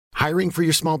Hiring for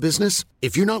your small business?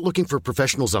 If you're not looking for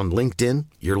professionals on LinkedIn,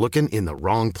 you're looking in the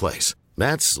wrong place.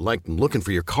 That's like looking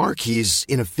for your car keys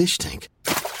in a fish tank.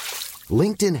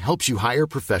 LinkedIn helps you hire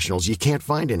professionals you can't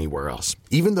find anywhere else,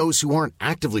 even those who aren't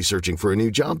actively searching for a new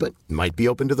job but might be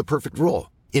open to the perfect role.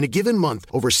 In a given month,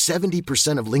 over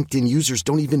 70% of LinkedIn users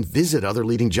don't even visit other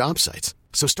leading job sites.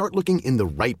 So start looking in the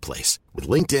right place. With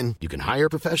LinkedIn, you can hire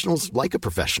professionals like a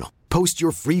professional. Post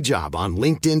your free job on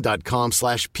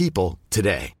linkedin.com/people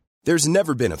today. There's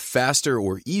never been a faster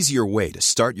or easier way to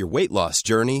start your weight loss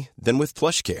journey than with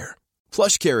PlushCare.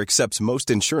 PlushCare accepts most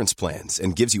insurance plans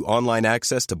and gives you online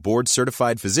access to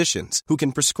board-certified physicians who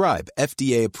can prescribe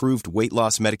FDA-approved weight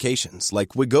loss medications like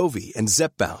Wegovy and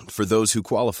Zepbound for those who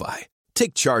qualify.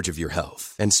 Take charge of your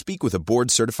health and speak with a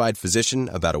board-certified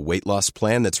physician about a weight loss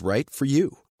plan that's right for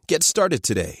you. Get started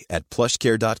today at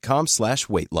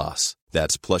plushcare.com/weight loss.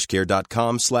 That's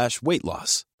plushcare.com/weight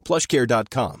loss.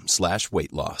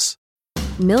 plushcare.com/weight loss.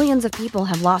 Millions of people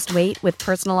have lost weight with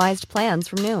personalized plans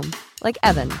from Noom. Like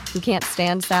Evan, who can't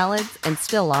stand salads and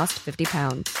still lost 50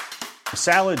 pounds.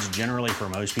 Salads generally for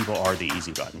most people are the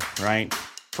easy button, right?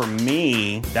 For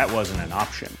me, that wasn't an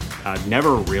option. I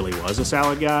never really was a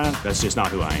salad guy. That's just not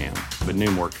who I am. But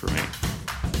Noom worked for me.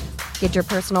 Get your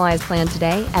personalized plan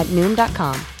today at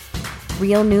Noom.com.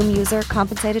 Real Noom user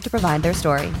compensated to provide their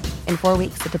story. In 4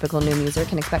 weeks, the typical Noom user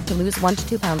can expect to lose 1 to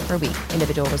 2 pounds per week.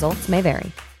 Individual results may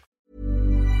vary.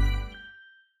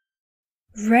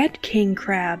 Red king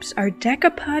crabs are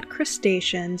decapod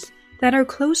crustaceans that are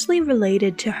closely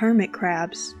related to hermit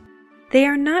crabs. They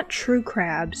are not true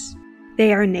crabs.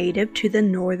 They are native to the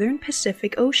northern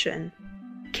Pacific Ocean.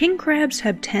 King crabs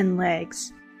have 10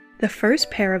 legs. The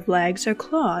first pair of legs are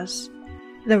claws.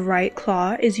 The right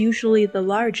claw is usually the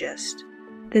largest.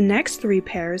 The next 3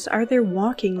 pairs are their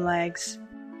walking legs.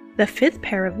 The 5th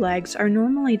pair of legs are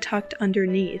normally tucked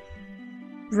underneath.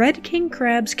 Red king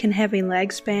crabs can have a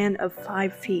leg span of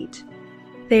 5 feet.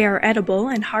 They are edible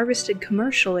and harvested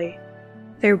commercially.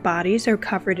 Their bodies are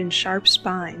covered in sharp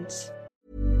spines.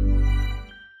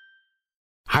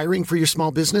 Hiring for your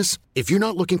small business? If you're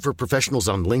not looking for professionals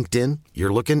on LinkedIn,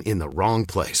 you're looking in the wrong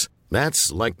place.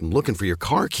 That's like looking for your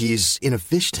car keys in a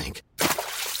fish tank.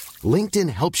 LinkedIn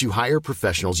helps you hire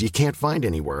professionals you can't find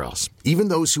anywhere else, even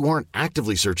those who aren't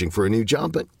actively searching for a new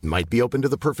job but might be open to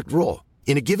the perfect role.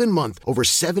 In a given month, over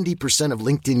 70% of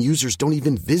LinkedIn users don't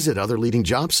even visit other leading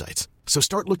job sites. So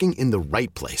start looking in the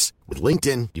right place. With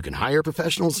LinkedIn, you can hire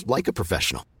professionals like a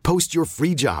professional. Post your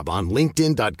free job on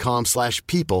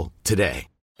linkedin.com/people today.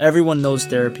 Everyone knows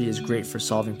therapy is great for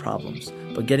solving problems,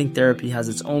 but getting therapy has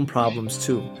its own problems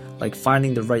too, like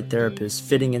finding the right therapist,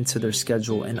 fitting into their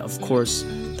schedule, and of course,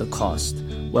 the cost.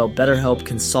 Well, BetterHelp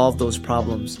can solve those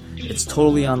problems. It's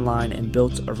totally online and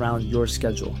built around your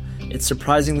schedule. It's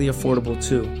surprisingly affordable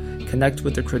too. Connect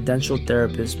with a credentialed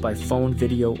therapist by phone,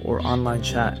 video, or online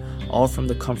chat, all from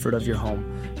the comfort of your home.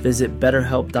 Visit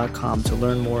BetterHelp.com to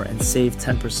learn more and save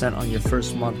 10% on your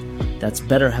first month. That's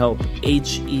BetterHelp,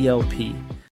 H-E-L-P.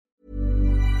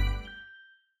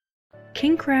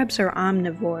 King crabs are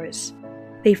omnivores.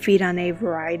 They feed on a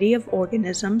variety of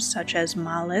organisms such as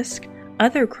mollusks,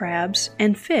 other crabs,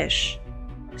 and fish.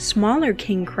 Smaller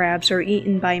king crabs are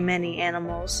eaten by many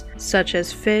animals, such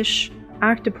as fish,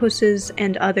 octopuses,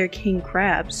 and other king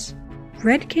crabs.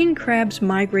 Red king crabs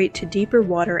migrate to deeper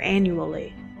water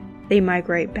annually. They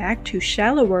migrate back to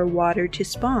shallower water to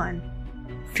spawn.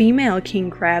 Female king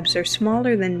crabs are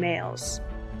smaller than males.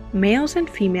 Males and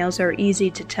females are easy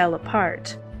to tell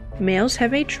apart. Males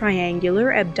have a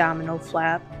triangular abdominal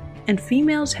flap, and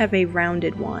females have a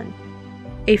rounded one.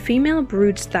 A female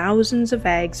broods thousands of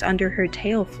eggs under her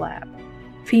tail flap.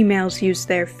 Females use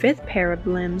their 5th pair of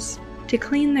limbs to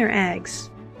clean their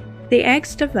eggs. The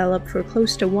eggs develop for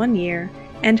close to 1 year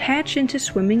and hatch into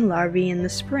swimming larvae in the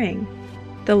spring.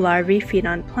 The larvae feed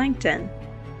on plankton.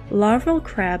 Larval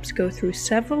crabs go through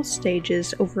several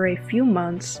stages over a few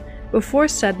months before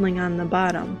settling on the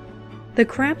bottom. The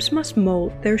crabs must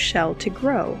molt their shell to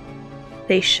grow.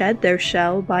 They shed their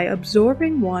shell by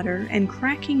absorbing water and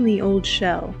cracking the old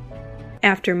shell.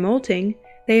 After molting,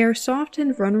 they are soft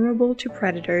and vulnerable to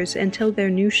predators until their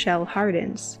new shell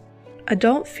hardens.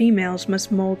 Adult females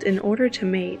must molt in order to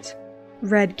mate.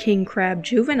 Red king crab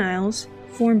juveniles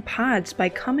form pods by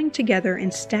coming together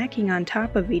and stacking on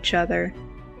top of each other.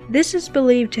 This is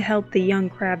believed to help the young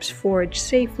crabs forage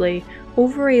safely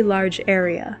over a large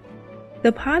area.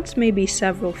 The pods may be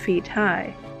several feet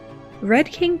high.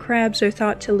 Red king crabs are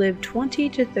thought to live 20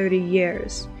 to 30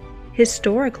 years.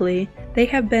 Historically, they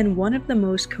have been one of the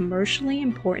most commercially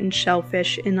important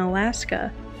shellfish in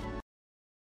Alaska.